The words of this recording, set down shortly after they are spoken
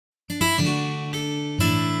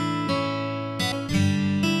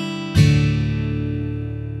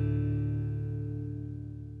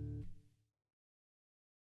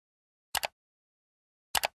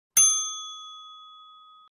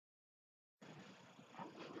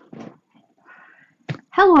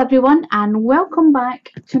Hello everyone and welcome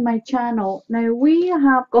back to my channel. Now we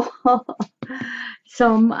have got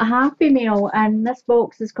some Happy Mail and this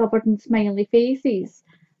box is covered in smiley faces.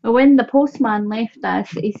 When the postman left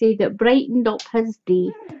us, he said it brightened up his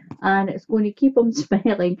day and it's going to keep him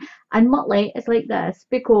smiling. And Muttley is like this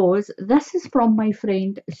because this is from my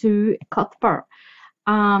friend Sue Cuthbert.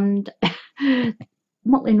 And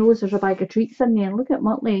Muttley knows there's a bag of treats in there. Look at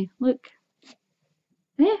Muttley, look.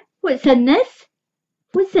 Eh, what's in this?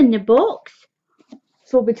 What's in the box?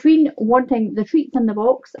 So between wanting the treats in the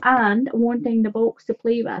box and wanting the box to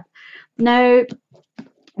play with. Now,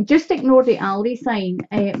 just ignore the Ali sign.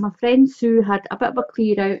 My friend Sue had a bit of a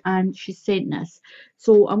clear out and she sent this.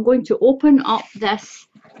 So I'm going to open up this.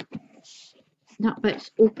 That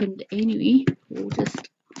bit's opened anyway. We'll just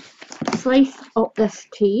slice up this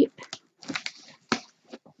tape.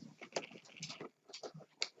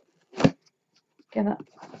 Give it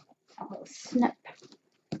a little snip.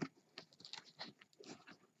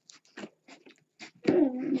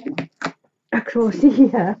 Across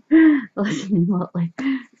here. Listen, Muttley.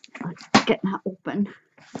 Let's get that open.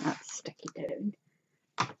 That's sticky down.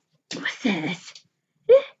 What's this?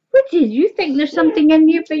 What did you think? There's something in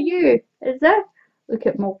here for you? Is there? Look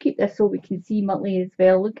at I'll keep this so we can see Muttley as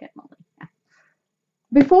well. Look at Muttley.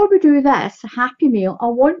 Before we do this Happy Mail, I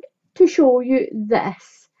want to show you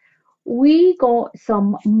this. We got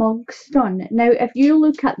some mugs done. Now, if you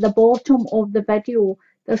look at the bottom of the video,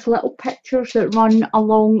 there's little pictures that run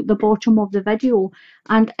along the bottom of the video,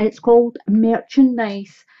 and it's called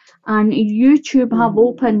merchandise. And YouTube have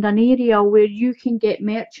opened an area where you can get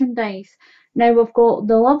merchandise. Now we've got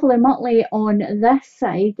the lovely Muttley on this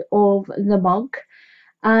side of the mug,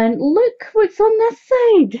 and look what's on this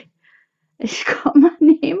side. It's got my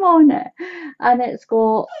name on it, and it's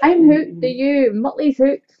got I'm hooked to you. Muttley's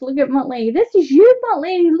hooked. Look at Muttley. This is you,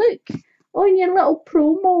 Muttley. Look on your little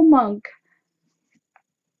promo mug.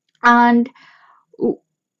 And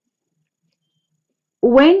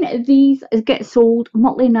when these get sold,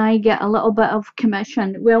 Muttley and I get a little bit of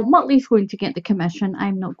commission. Well, Muttley's going to get the commission.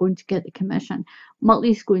 I'm not going to get the commission.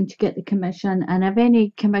 Muttley's going to get the commission. And if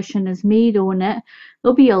any commission is made on it,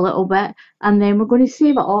 there'll be a little bit. And then we're going to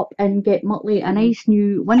save it up and get Muttley a nice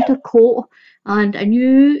new winter coat and a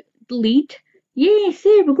new lead. Yes,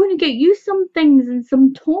 we're going to get you some things and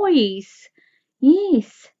some toys.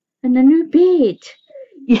 Yes, and a new bed.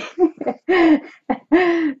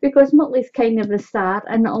 Because Muttley's kind of the star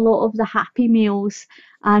in a lot of the Happy Mails,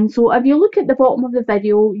 and so if you look at the bottom of the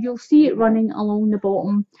video, you'll see it running along the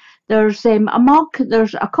bottom. There's a mug,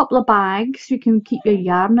 there's a couple of bags, you can keep your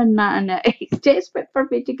yarn in that, and it's desperate for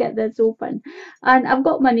me to get this open. And I've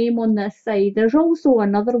got my name on this side. There's also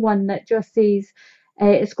another one that just says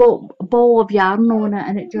it's got a ball of yarn on it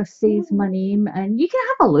and it just says my name, and you can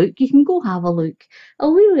have a look. You can go have a look.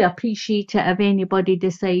 I'll really appreciate it if anybody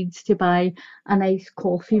decides to buy a nice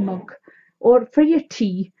coffee mug or for your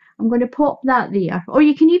tea. I'm going to pop that there, or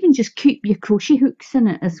you can even just keep your crochet hooks in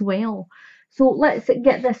it as well. So let's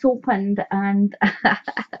get this opened, and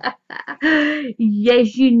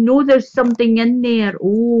yes, you know there's something in there.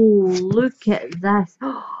 Oh, look at this.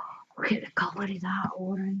 Look at the colour of that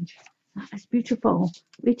orange. That is beautiful.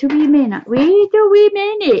 Wait a wee minute. Wait a wee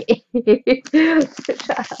minute.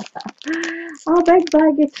 Oh, big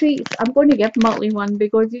bag of treats. I'm going to give Muttley one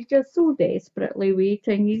because he's just so desperately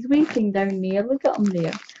waiting. He's waiting down there. Look at him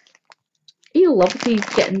there. He loves these,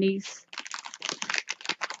 getting these.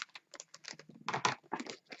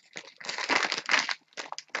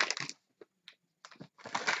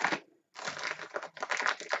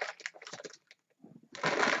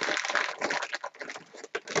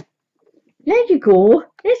 There you go.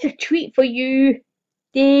 There's a treat for you.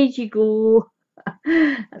 There you go.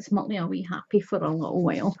 That's Muttley a wee happy for a little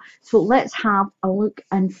while. So let's have a look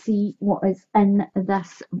and see what is in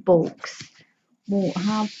this box. We'll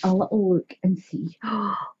have a little look and see.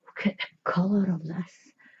 Oh, look at the colour of this.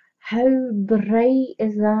 How bright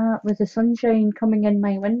is that with the sunshine coming in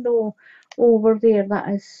my window over there? That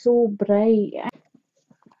is so bright.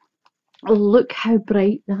 Look how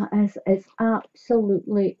bright that is. It's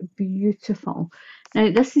absolutely beautiful.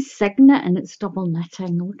 Now this is Signet and it's double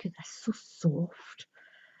knitting. Look at this, so soft.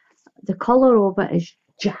 The colour of it is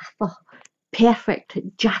Jaffa. Perfect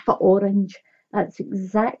Jaffa orange. That's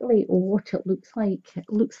exactly what it looks like. It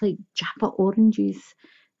looks like Jaffa oranges.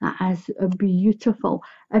 That is beautiful.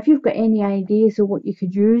 If you've got any ideas of what you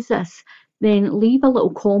could use this, then leave a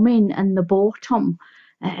little comment in the bottom.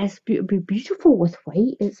 It's beautiful with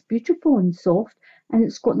white. It's beautiful and soft, and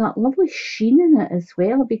it's got that lovely sheen in it as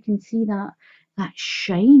well. If you can see that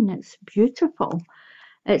shine, it's beautiful.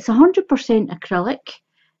 It's 100% acrylic.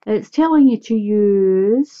 It's telling you to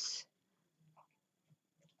use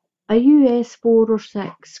a US 4 or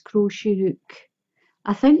 6 crochet hook.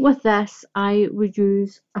 I think with this I would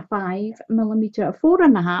use a 5mm, a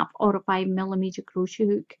 4.5 or a 5mm crochet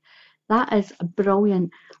hook. That is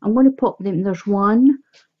brilliant. I'm going to pop them. There's 1,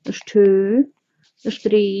 there's 2, there's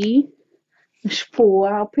 3, there's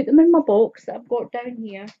 4. I'll put them in my box that I've got down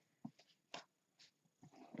here.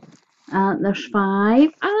 There's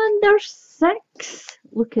 5 and there's 6.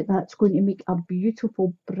 Look at that. It's going to make a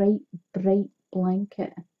beautiful bright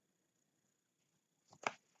blanket.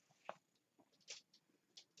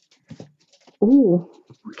 Oh,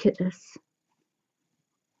 look at this.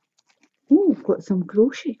 Oh, I've got some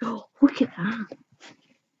crochet. Oh, look at that.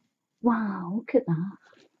 Wow, look at that.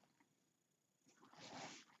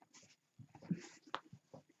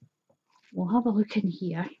 We'll have a look in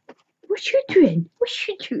here. What you doing? What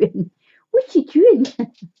you doing? What you doing?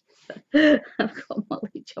 I've got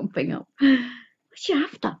Muttley jumping up. What you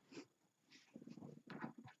after?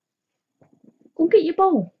 Go get your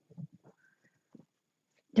ball.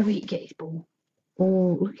 The way to get his ball.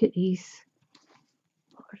 Oh, look at these.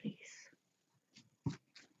 What are these?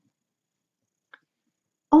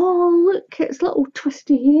 Oh, look, it's little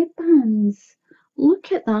twisty headbands.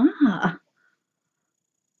 Look at that.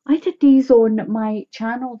 I did these on my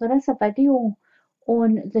channel. There is a video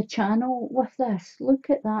on the channel with this. Look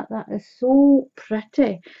at that. That is so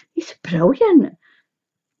pretty. It's brilliant.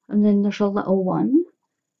 And then there's a little one.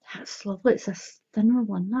 That's lovely. It's a thinner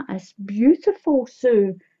one. That is beautiful,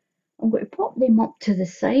 Sue. I'm going to pop them up to the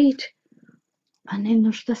side. And then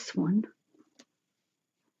there's this one.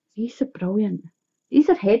 These are brilliant. These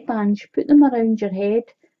are headbands. You put them around your head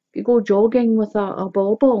if you go jogging with a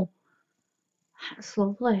bauble. That's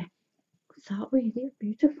lovely. That way, they're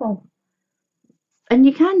beautiful. And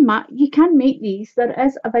you can make these. There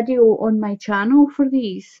is a video on my channel for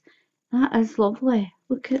these. That is lovely.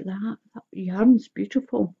 Look at that. That yarn's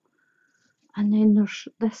beautiful. And then there's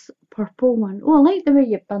this purple one. Oh, I like the way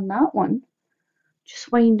you've done that one.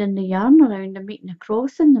 Just winding the yarn around and making a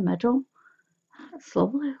cross in the middle. That's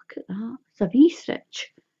lovely. Look at that. It's a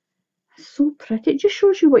V-stitch. It's so pretty. It just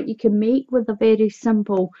shows you what you can make with a very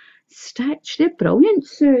simple stitch. They're brilliant,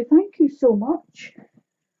 Sue. Thank you so much.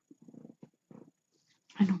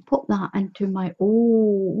 And I'll put that into my...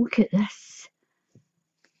 Oh, look at this.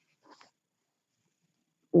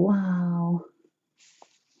 Wow.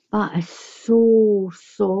 That is so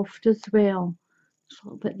soft as well. There's a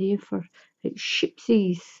little bit there for it's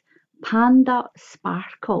Sheepsy's Panda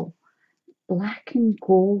Sparkle. Black and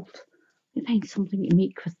gold. You find something to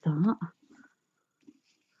make with that.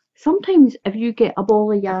 Sometimes if you get a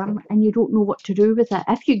ball of yarn and you don't know what to do with it,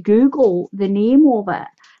 if you Google the name of it,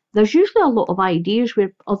 there's usually a lot of ideas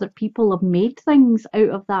where other people have made things out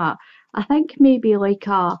of that. I think maybe like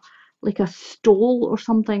a stole or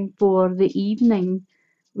something for the evening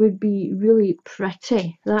would be really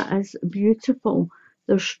pretty. That is beautiful.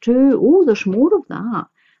 There's 2. Oh, there's more of that.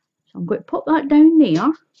 So I'm going to pop that down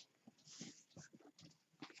there.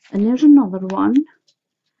 And there's another one.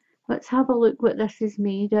 Let's have a look what this is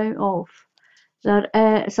made out of.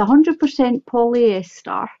 It's 100%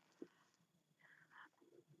 polyester.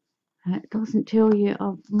 It doesn't tell you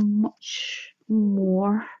of much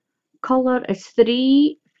more. Colour is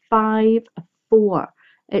 354.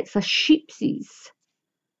 It's a Sheepsy's.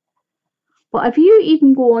 But if you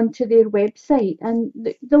even go onto their website, and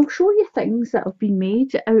they'll show you things that have been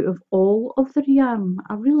made out of all of their yarn.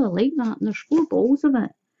 I really like that. And there's 4 balls of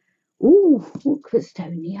it. Oh, look what's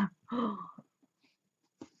down here. Look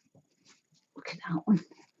at that one.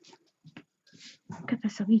 Give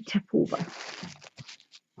this a wee tip over.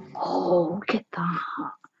 Oh, look at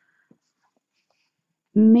that.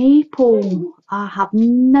 Maple. I have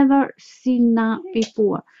never seen that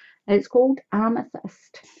before. It's called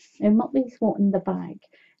Amethyst. Now, Muttley's wanting the bag.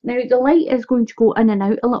 Now, the light is going to go in and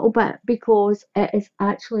out a little bit because it is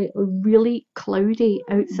actually really cloudy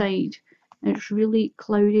outside. It's really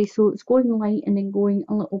cloudy, so it's going light and then going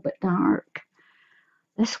a little bit dark.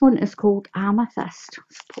 This one is called Amethyst.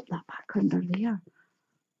 Let's put that back under there.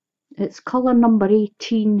 It's colour number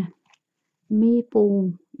 18.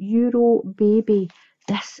 Maple Euro Baby.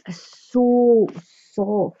 This is so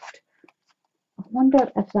soft. I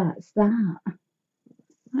wonder if that's that.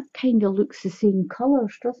 That kind of looks the same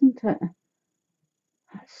colours, doesn't it?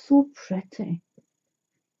 That's so pretty.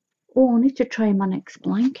 Oh, I need to try my next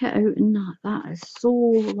blanket out in that. That is so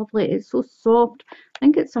lovely. It's so soft. I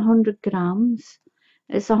think it's 100 grams.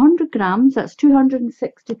 It's 100 grams. That's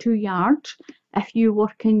 262 yards if you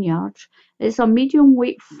work in yards. It's a medium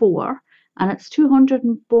weight 4 and it's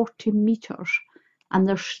 240 meters. and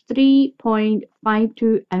there's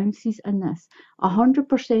 3.52 ounces in this,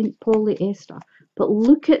 100% polyester. But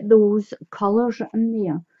look at those colours in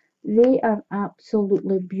there. They are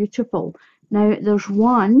absolutely beautiful. Now there's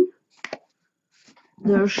one,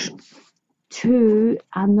 there's two,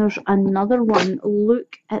 and there's another one.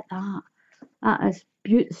 Look at that. That is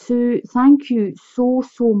beautiful. Sue, thank you so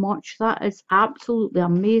much. That is absolutely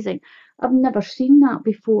amazing. I've never seen that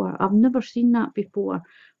before. I've never seen that before.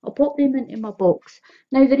 I'll pop them into my box.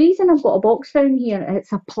 Now the reason I've got a box down here,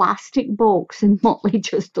 it's a plastic box, and Muttley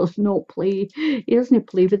just does not play. He doesn't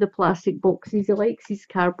play with the plastic boxes. He likes his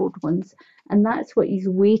cardboard ones, and that's what he's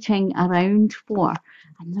waiting around for.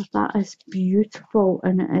 And that is beautiful,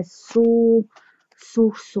 and it is so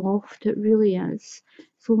soft. It really is.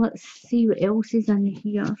 So let's see what else is in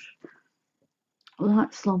here. Well,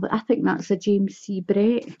 that's lovely. I think that's a James C.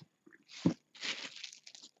 Brett.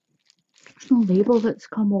 There's no label that's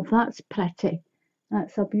come off. That's pretty.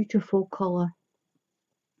 That's a beautiful colour.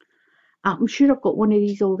 I'm sure I've got one of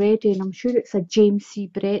these already, and I'm sure it's a James C.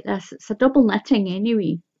 Brett. It's a double knitting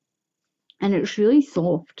anyway. And it's really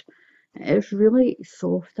soft. It is really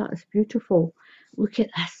soft. That is beautiful. Look at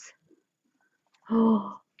this.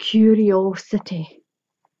 Oh, Curiosity.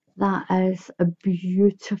 That is a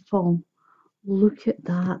beautiful. Look at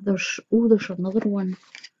that. There's another one.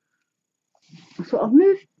 So I've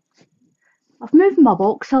moved my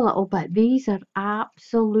box a little bit. These are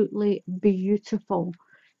absolutely beautiful.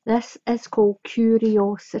 This is called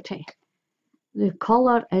Curiosity. The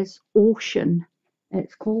colour is Ocean. The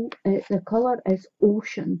colour is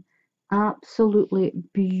Ocean. Absolutely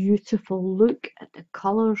beautiful. Look at the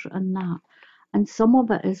colours in that. And some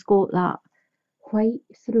of it has got that white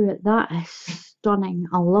through it. That is stunning.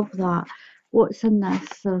 I love that. What's in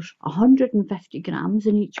this? There's 150 grams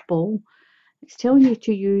in each ball. It's telling you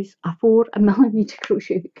to use a 4mm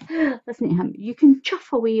crochet hook. Listen to him. You can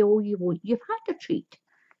chuff away all you want. You've had a treat.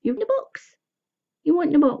 You want the box? You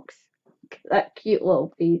want the box? Look at that cute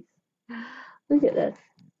little face. Look at this.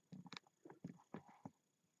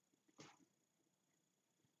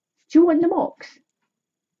 Do you want the box?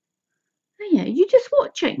 Oh yeah, you're just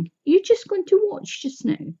watching. You're just going to watch just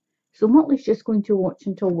now. So Muttley's just going to watch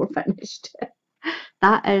until we're finished.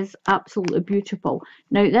 That is absolutely beautiful.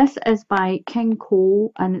 Now this is by King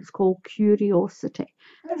Cole, and it's called Curiosity.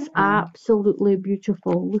 It's absolutely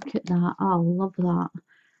beautiful. Look at that. I love that.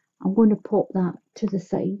 I'm going to pop that to the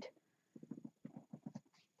side.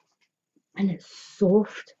 And it's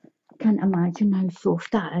soft. I can't imagine how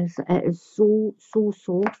soft that is. It is so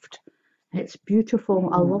soft. It's beautiful.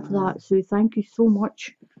 I love that. So thank you so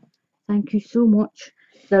much. Thank you so much.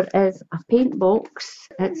 There is a paint box.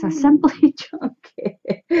 It's a Simply Chunky.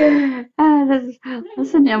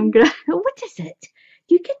 Listen, what is it?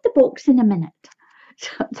 You get the box in a minute.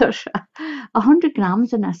 There's 100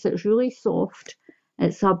 grams in this. It's really soft.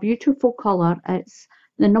 It's a beautiful colour.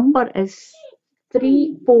 The number is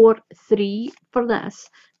 343 for this.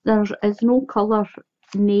 There is no colour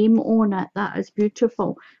name on it. That is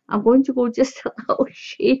beautiful. I'm going to go just a little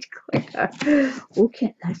shade clearer. Look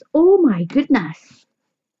at this. Oh my goodness.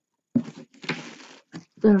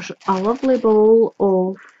 There's a lovely ball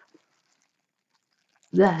of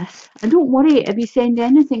this. And don't worry if you send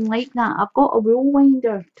anything like that. I've got a wool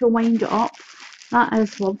winder to wind it up. That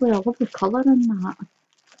is lovely. I love the colour in that.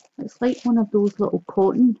 It's like one of those little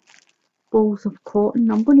cotton balls of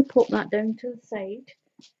cotton. I'm going to pop that down to the side.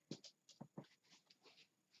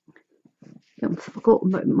 I forgot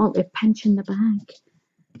about Muttley pinching the bag.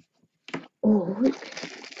 Oh, look.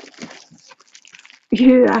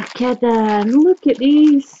 You are kidding. Look at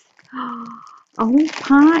these. A whole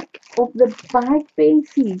pack of the bag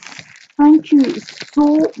bases. Thank you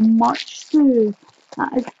so much, Sue.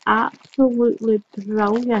 That is absolutely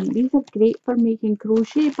brilliant. These are great for making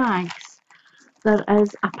crochet bags. There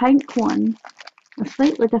is a pink one. They're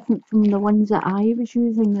slightly different from the ones that I was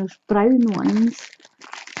using. There's brown ones.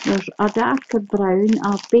 There's a darker brown,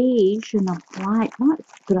 a beige, and a black.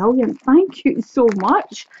 That's brilliant. Thank you so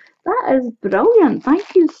much. That is brilliant.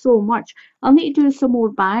 Thank you so much. I'll need to do some more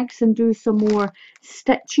bags and do some more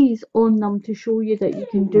stitches on them to show you that you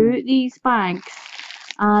can do these bags.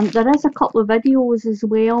 And there is a couple of videos as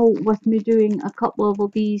well with me doing a couple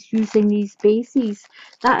of these using these bases.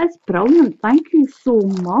 That is brilliant. Thank you so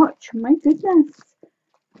much. My goodness.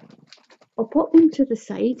 I'll put them to the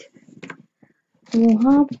side. We'll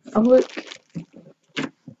have a look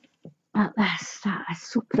at this. That is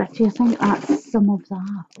so pretty. I think that's some of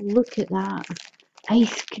that. Look at that.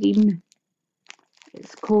 Ice cream.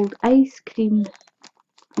 It's called Ice Cream.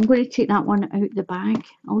 I'm going to take that one out the bag.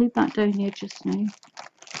 I'll leave that down there just now.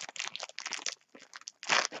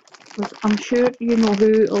 Because I'm sure you know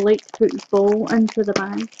who will like to put his ball into the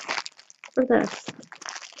bag for this.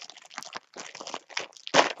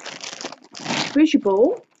 Where's your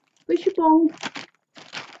ball? Where's your ball?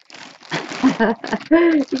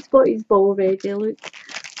 He's got his ball ready, look.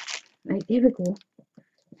 Right, here we go.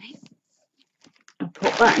 Right. I'll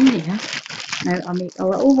put that in there. Now I'll make a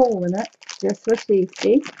little hole in it, just for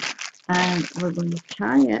safety. And we're going to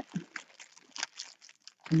try it.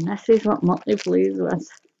 And this is what Muttley plays with.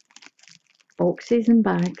 Boxes and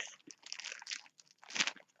bags.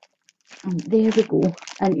 And there we go.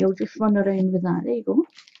 And you'll just run around with that. There you go.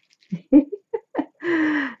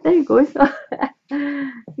 There you go. So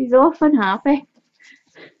he's off and happy.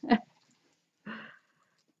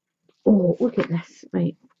 Oh, look at this.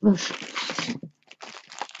 Right. There's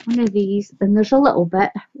one of these. And there's a little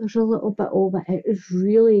bit. There's a little bit of it. It is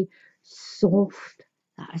really soft.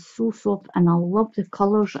 That is so soft. And I love the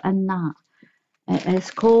colours in that. It is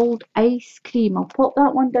called Ice Cream. I'll pop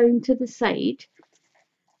that one down to the side.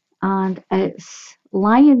 And it's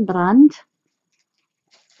LIONBRAND.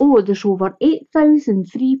 Oh, there's over 8,000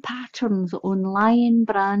 free patterns on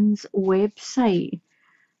LIONBRAND's website.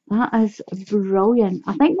 That is brilliant.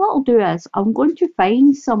 I think what I'll do is I'm going to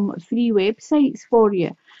find some free websites for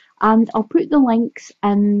you, and I'll put the links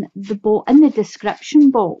in the description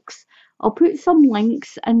box. I'll put some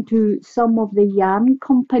links into some of the yarn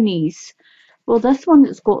companies. Well, this one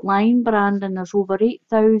has got LIONBRAND and there's over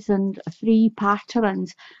 8,000 free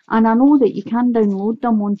patterns, and I know that you can download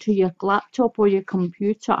them onto your laptop or your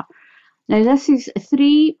computer. Now this is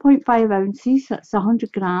 3.5 ounces, that's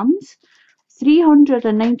 100 grams,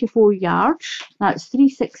 394 yards, that's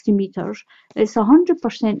 360 meters. It's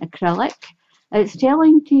 100% acrylic. It's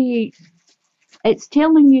telling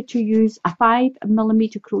you to use a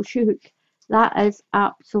 5mm crochet hook. That is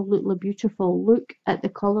absolutely beautiful. Look at the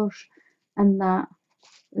colours. And that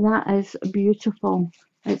is beautiful.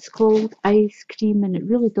 It's called Ice Cream, and it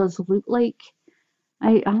really does look like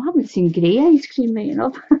I haven't seen grey ice cream right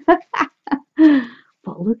enough.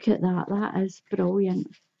 But look at that. That is brilliant.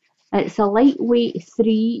 It's a lightweight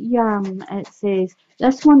 3 yarn. It says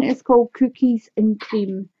this one is called Cookies and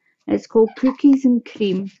Cream. It's called Cookies and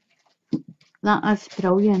Cream. That is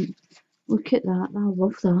brilliant. Look at that. I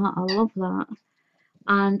love that. I love that.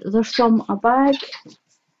 And there's a bag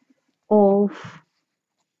of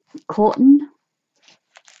cotton.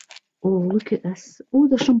 Oh, look at this. Oh,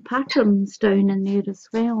 there's some patterns down in there as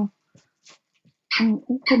well. I'll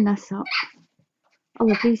open this up. I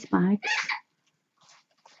love these bags.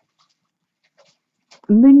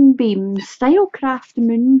 Moonbeam, Stylecraft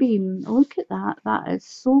Moonbeam. Look at that. That is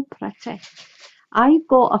so pretty. I've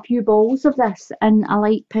got a few balls of this in a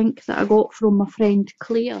light pink that I got from my friend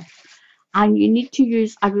Claire. And you need to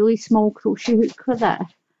use a really small crochet hook with it.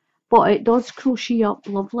 But it does crochet up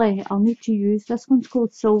lovely. I'll need to use this one's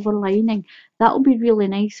called Silver Lining. That'll be really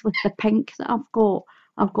nice with the pink that I've got.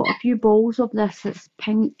 I've got a few balls of this. It's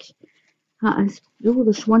pink. That is, oh,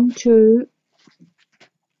 there's 1, 2,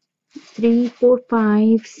 3, 4,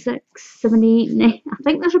 5, 6, 7, 8, 9. I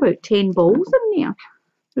think there's about 10 balls in there.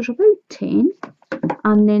 There's about 10.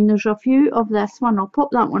 And then there's a few of this one. I'll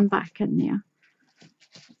pop that one back in there.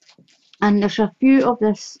 And there's a few of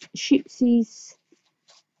this Sheepsies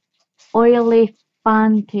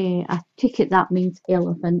Oilefante. I take it that means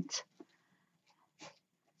elephant.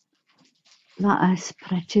 That is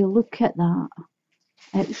pretty. Look at that.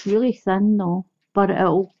 It's really thin though, but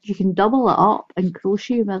you can double it up and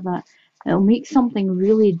crochet with it. It'll make something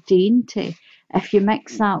really dainty if you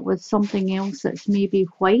mix that with something else that's maybe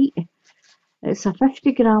white. It's a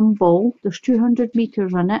 50-gram ball. There's 200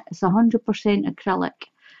 meters in it. It's 100% acrylic.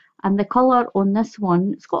 And the colour on this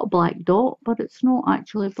one, it's got a black dot, but it's not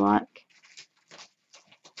actually black.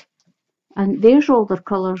 And there's all their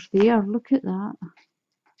colours there. Look at that.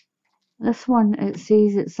 This one, it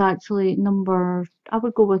says it's actually I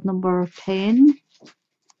would go with number 10.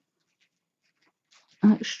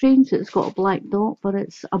 It's strange that it's got a black dot, but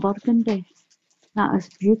it's a burgundy. That is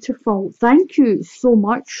beautiful. Thank you so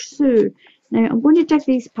much, Sue. Now, I'm going to dig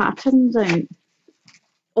these patterns out.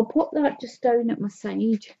 I'll pop that just down at my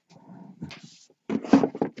side.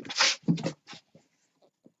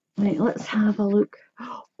 Right, let's have a look.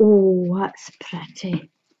 Oh, that's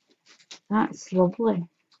pretty. That's lovely.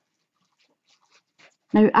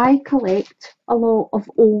 Now, I collect a lot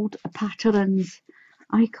of old patterns.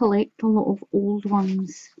 I collect a lot of old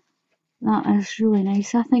ones. That is really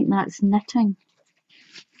nice. I think that's knitting.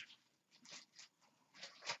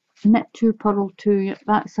 Knit 2, purl 2.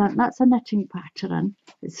 That's a knitting pattern.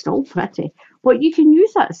 It's still pretty. But you can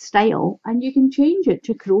use that style and you can change it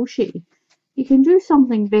to crochet. You can do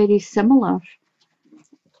something very similar.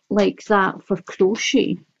 like that for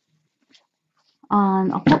crochet.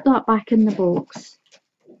 And I'll put that back in the box.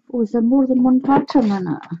 Oh, is there more than one pattern in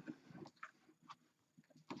it?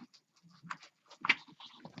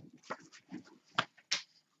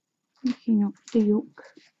 Looking up the yoke.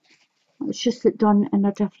 It's just it done in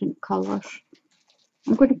a different colour.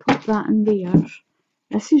 I'm going to put that in there.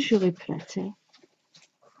 This is really pretty.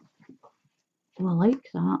 Oh, I like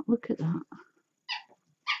that. Look at that.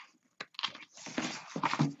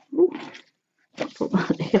 Oh, put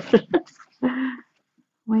that there.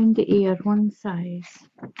 Wendy Air, one size.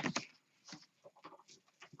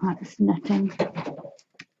 That's knitting.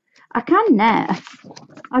 I can knit.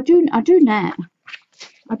 I do knit. I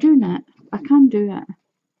do knit. I can do it.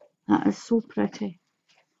 That is so pretty.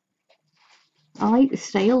 I like the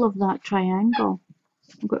style of that triangle.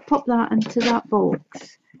 I'm going to pop that into that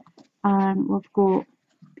box. And we've got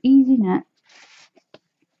easy knit.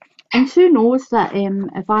 And Sue knows that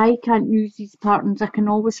if I can't use these patterns, I can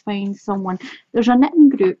always find someone. There's a knitting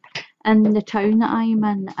group in the town that I'm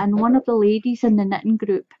in, and one of the ladies in the knitting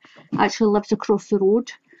group actually lives across the road.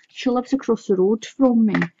 She lives across the road from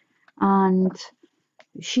me, and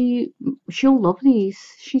she'll love these.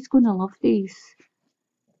 She's going to love these.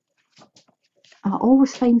 I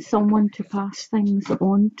always find someone to pass things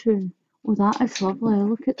on to. Oh, that is lovely.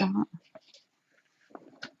 Look at that.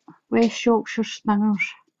 West Yorkshire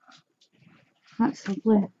Spinners. That's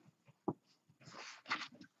lovely.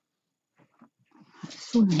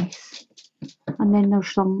 That's so nice. And then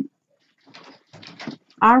there's some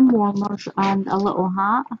arm warmers and a little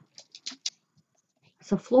hat.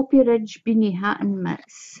 It's a floppy ridge beanie hat and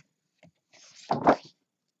mitts.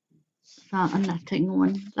 That a knitting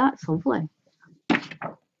one. That's lovely.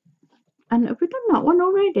 And have we done that one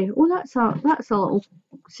already? Oh, that's a little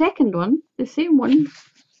second one. The same one.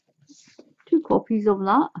 2 copies of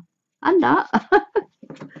that. And that.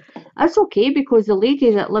 That's okay, because the lady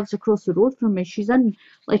that lives across the road from me, she's in,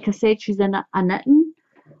 like I said, she's in a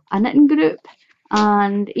knitting group.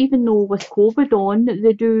 And even though with COVID on,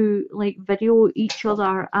 they do like video each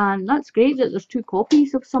other, and that's great that there's 2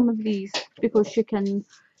 copies of some of these, because she can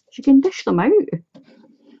dish them out.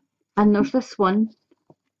 And there's this one.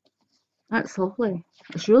 That's lovely.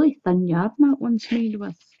 It's really thin yarn that one's made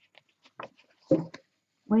with.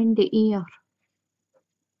 Wendy Air.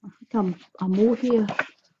 I think a mohair.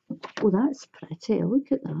 Oh, that's pretty.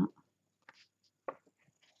 Look at that.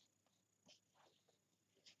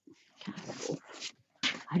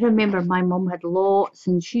 I remember my mum had lots,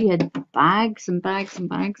 and she had bags and bags and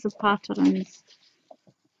bags of patterns.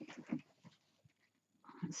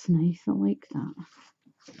 That's nice. I like that.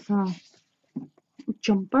 It's a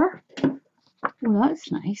jumper. Oh,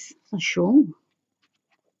 that's nice. It's a shawl.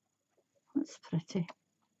 That's pretty.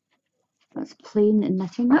 That's plain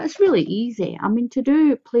knitting. That's really easy. I mean, to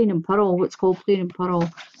do plain and purl, what's called plain and purl,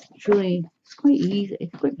 it's quite easy.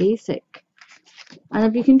 It's quite basic. And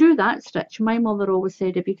if you can do that stitch, my mother always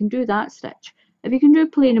said, if you can do that stitch, if you can do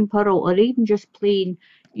plain and purl, or even just plain,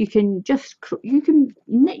 you can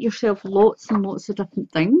knit yourself lots and lots of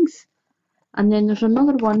different things. And then there's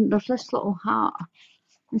another one. There's this little hat.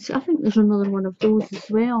 And so I think there's another one of those as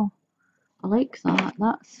well. I like that.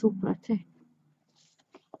 That's so pretty.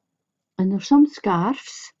 And there's some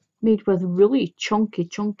scarves made with really chunky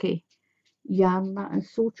yarn. That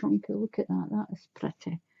is so chunky. Look at that. That is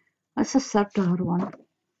pretty. That's a SIRDAR one.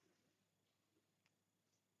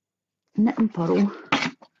 Knit and purl.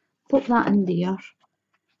 Put that in there.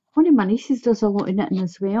 One of my nieces does a lot of knitting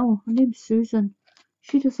as well. Her name's Susan.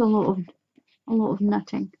 She does a lot of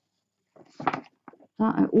knitting.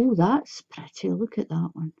 Oh, that's pretty. Look at that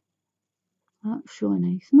one. That's really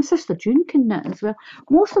nice. My sister June can knit as well.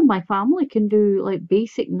 Most of my family can do like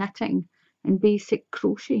basic knitting and basic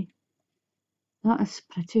crochet. That is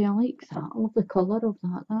pretty. I like that. I love the colour of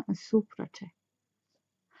that. That is so pretty.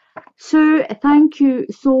 So thank you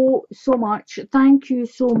so much. Thank you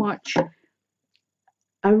so much.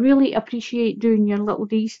 I really appreciate doing your little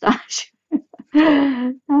D-stash.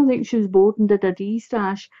 I think she was bored and did a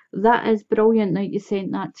D-stash. That is brilliant that you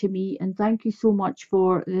sent that to me, and thank you so much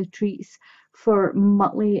for the treats for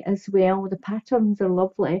Muttley as well. The patterns are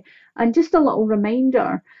lovely. And just a little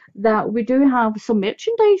reminder that we do have some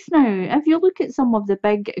merchandise now. If you look at some of the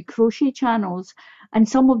big crochet channels and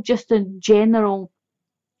some of just the general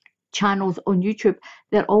channels on YouTube,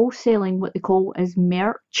 they're all selling what they call as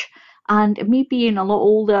merch. And me being a lot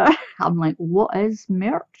older, I'm like, what is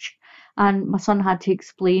merch? And my son had to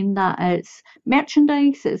explain that it's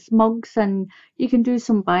merchandise, it's mugs, and you can do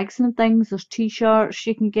some bags and things. There's t-shirts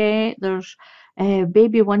you can get, there's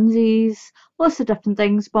baby onesies, lots of different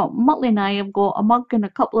things. But Muttley and I have got a mug and a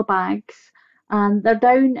couple of bags, and they're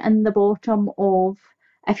down in the bottom of,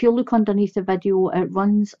 if you look underneath the video, it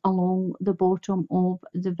runs along the bottom of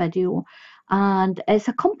the video, and it's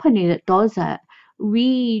a company that does it.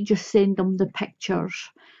 We just send them the pictures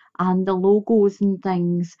and the logos and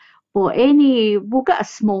things, but we'll get a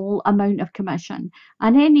small amount of commission,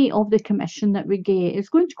 and any of the commission that we get is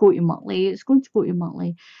going to go to Muttley. It's going to go to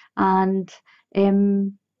Muttley, and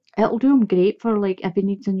it'll do him great for, like, if he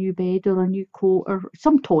needs a new bed or a new coat or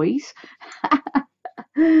some toys.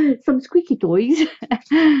 Some squeaky toys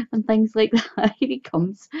and things like that. Here he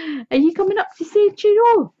comes. Are you coming up to say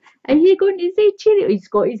cheerio? Are you going to say cheerio? He's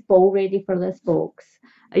got his ball ready for this box.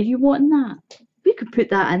 Are you wanting that? We could put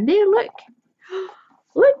that in there. Look.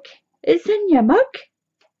 Look. It's in your mug.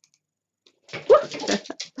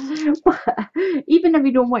 Even if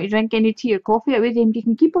you don't want to drink any tea or coffee out with them, you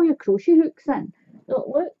can keep all your crochet hooks in.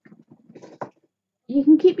 Look. You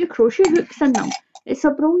can keep your crochet hooks in them. It's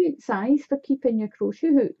a brilliant size for keeping your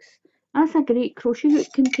crochet hooks. That's a great crochet hook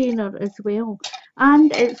container as well.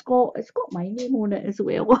 And it's got my name on it as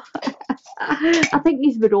well. I think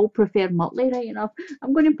these would all prefer Muttley, right enough.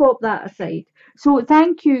 I'm going to pop that aside. So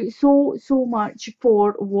thank you so much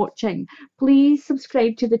for watching. Please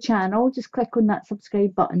subscribe to the channel. Just click on that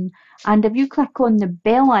subscribe button. And if you click on the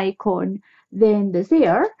bell icon, then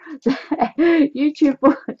YouTube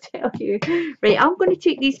will tell you. Right, I'm going to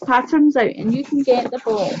take these patterns out and you can get the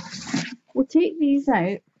box. We'll take these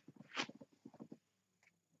out.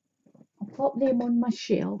 I'll pop them on my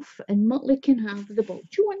shelf and Muttley can have the box.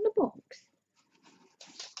 Do you want the box?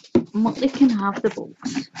 Muttley can have the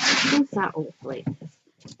box. Close that off like this.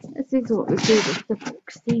 This is what we do with the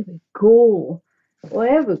box. There we go.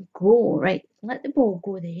 There we go. Right, let the ball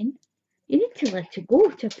go then. You need to let it go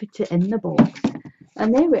to put it in the box.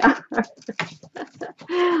 And there we are.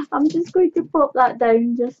 I'm just going to pop that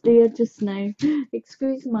down just there, just now.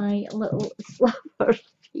 Excuse my little slapper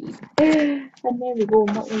feet. And there we go.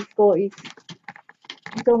 Muttley's got he's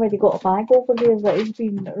already got a bag over there that he's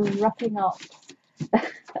been wrapping up.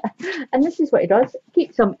 And this is what it does. It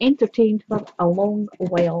keeps them entertained for a long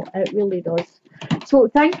while. It really does. So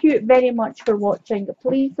thank you very much for watching.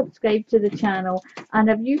 Please subscribe to the channel, and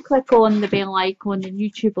if you click on the bell icon, then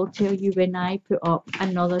YouTube will tell you when I put up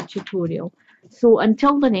another tutorial. So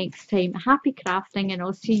until the next time, happy crafting, and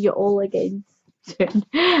I'll see you all again soon.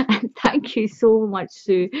 And thank you so much,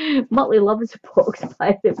 Sue. Muttley loves the box,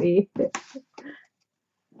 by the way.